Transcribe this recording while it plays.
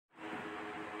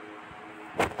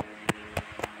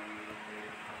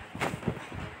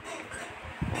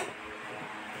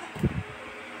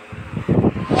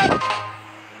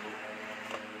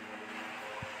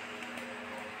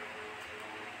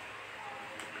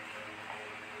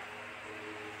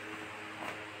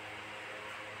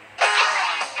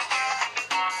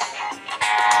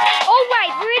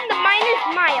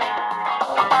smile.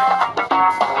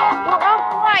 We're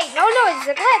offline. No, no, it's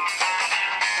a glitch.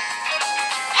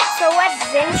 So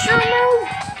adventure mode?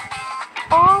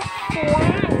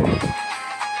 Offline.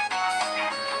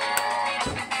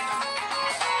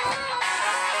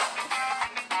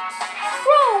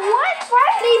 Bro, what? Why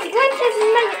are these glitches in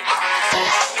my...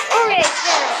 Okay,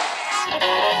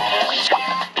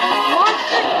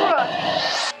 Monster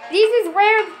Crush. This is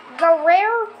where the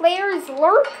rare players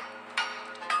lurk.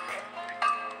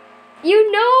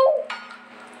 You know?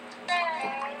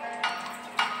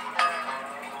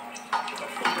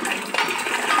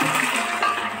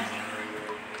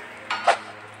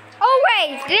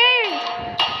 Always there.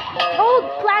 Gold,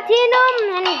 platinum,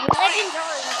 and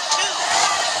legendary.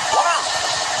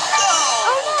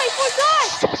 Oh no, I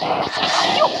forgot!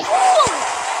 You fool!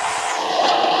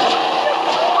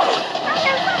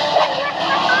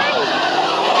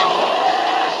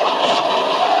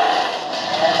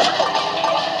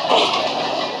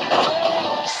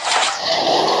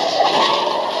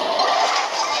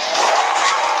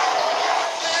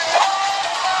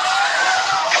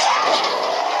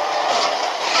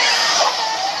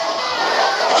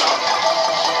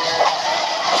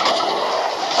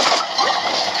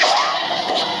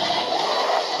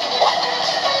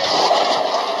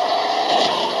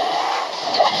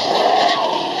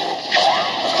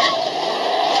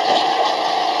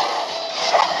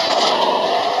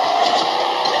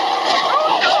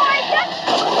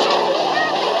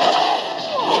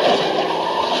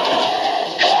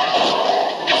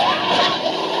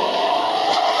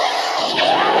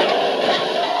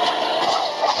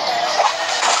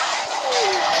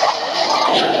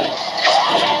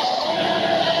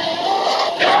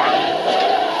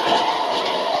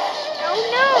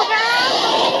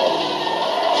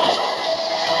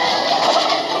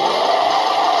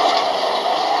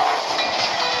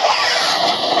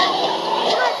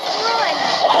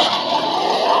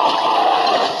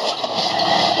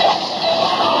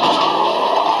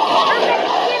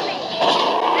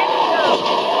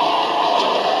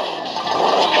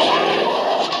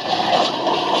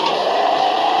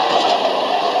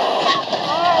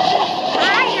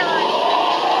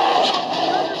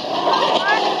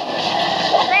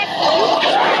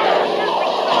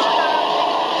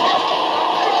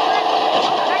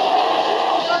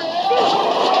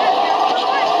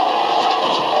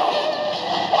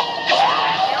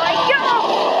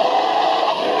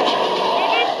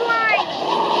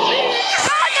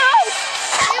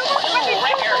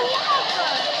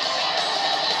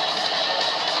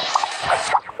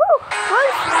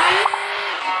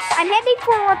 I'm heading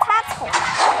for Rotator.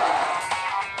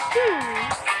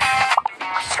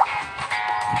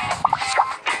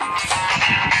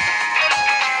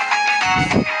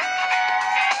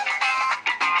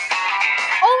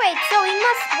 Oh wait, so we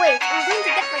must wait. I'm going to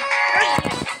get my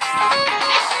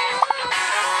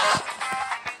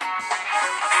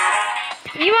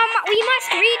we must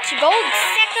reach gold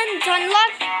second to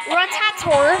unlock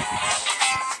Rotator.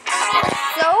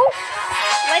 So,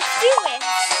 let's do it.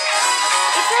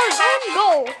 It's our own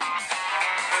goal.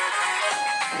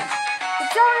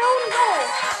 It's our own goal.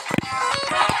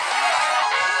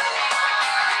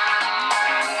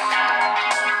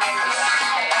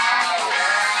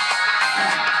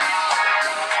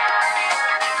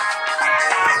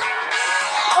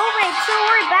 Alright, so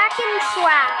we're back in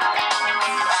track.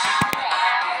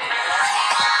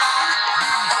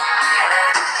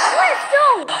 Let's go!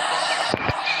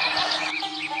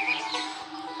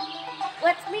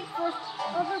 Let's make for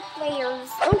other players.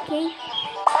 Okay.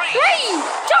 3,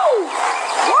 2,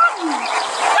 1,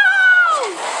 go!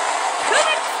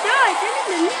 Let's start. I'm in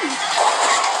the lead.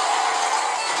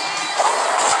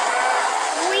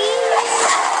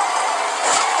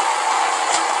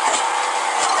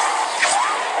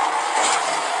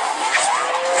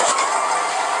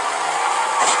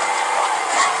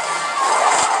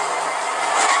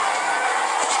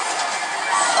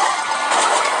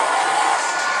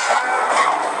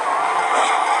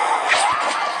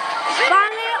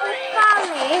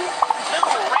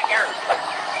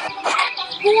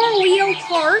 Four-wheel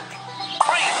park.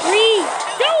 3,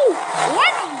 2,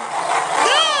 1,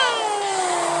 go!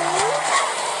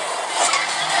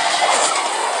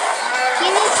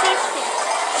 Skinny piston.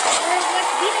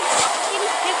 Let's beat a skinny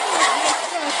piston.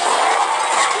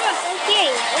 Okay,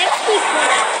 let's keep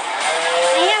going.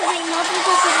 I have a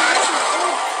multiple solution.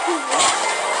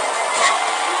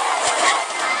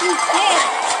 He's dead.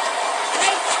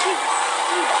 Right, he's down.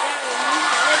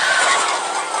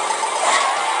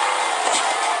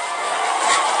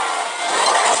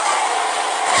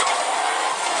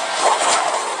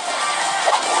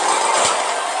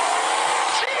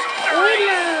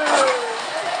 Winner!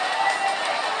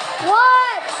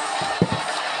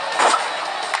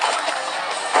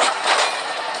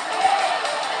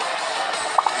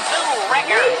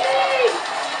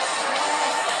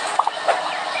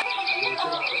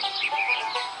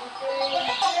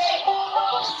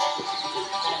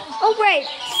 Oh wait,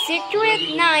 secret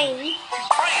 9.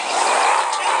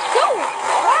 Go!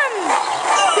 Run!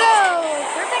 Go!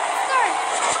 Perfect start!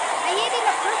 I hitting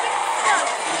a perfect start.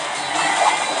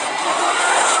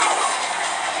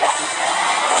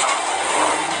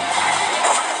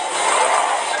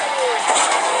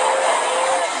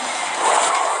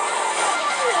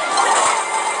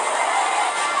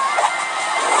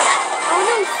 Oh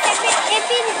no, second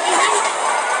Evan is in.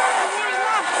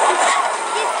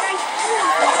 This guy's cool.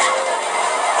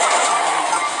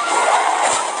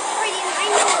 Wait, I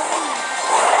know a lead.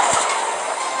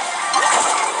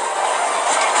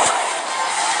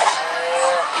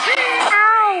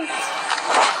 Out!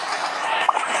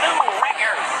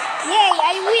 Yay,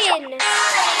 I win!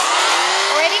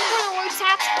 Already gonna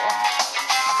Rotator.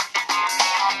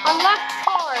 Unlock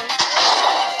car.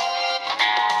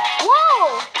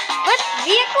 Whoa! But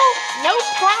vehicle, no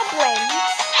problem.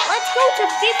 Let's go to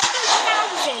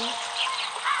 50,000.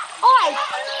 Alright,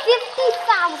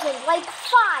 50,000, like 5.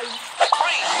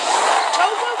 Go,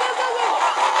 go, go, go, go.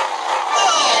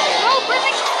 Go,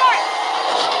 perfect start.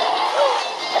 Go,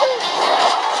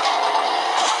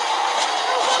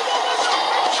 go, go, go, go.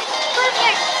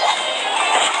 Perfect.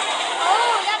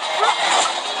 Oh, that's perfect.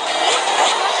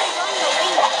 This one is on the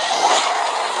wing.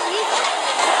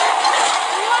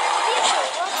 What vehicle?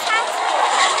 What's happening?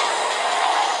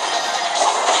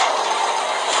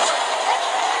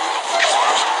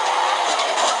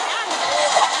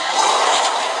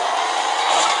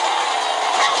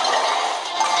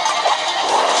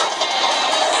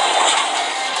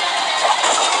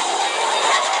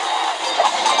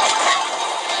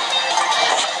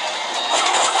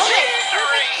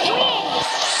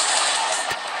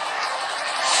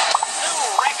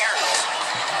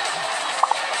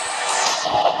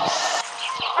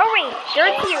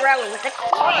 Dirty rowing the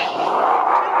coin.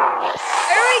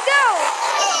 There we go.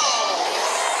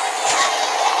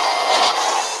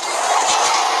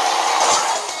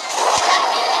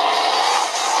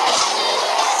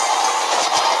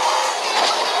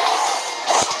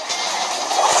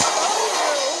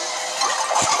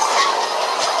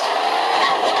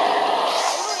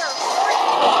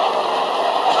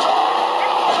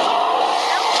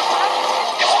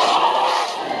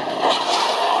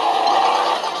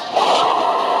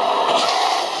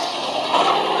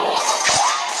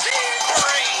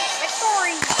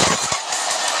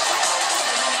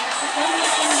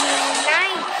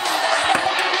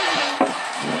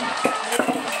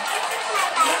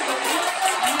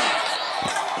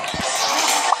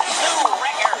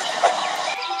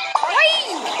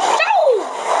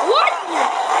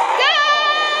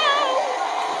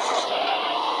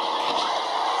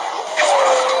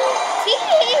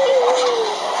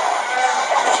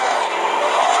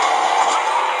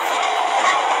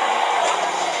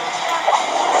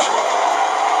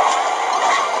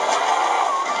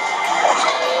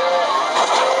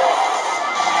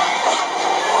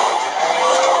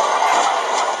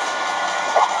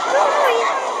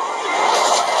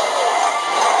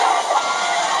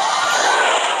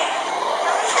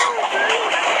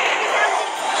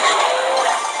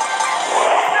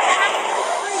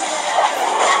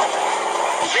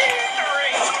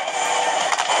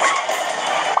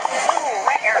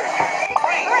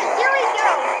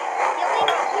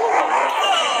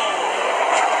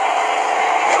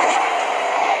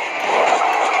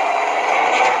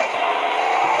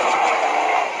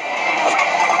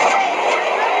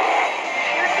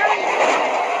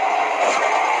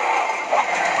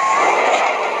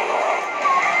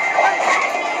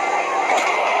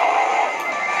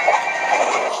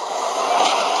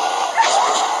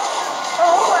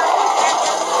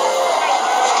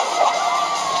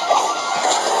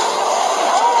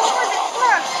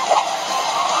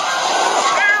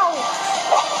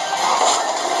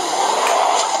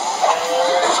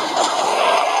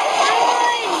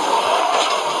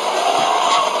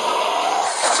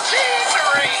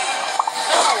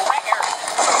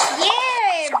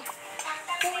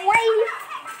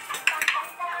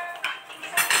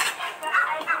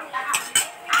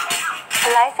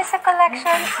 Life is a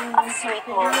collection of sweet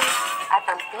moments. At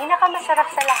ang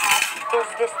pinakamasarap sa lahat is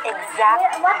this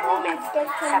exact moment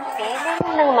sa piling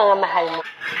ng mga mahal mo.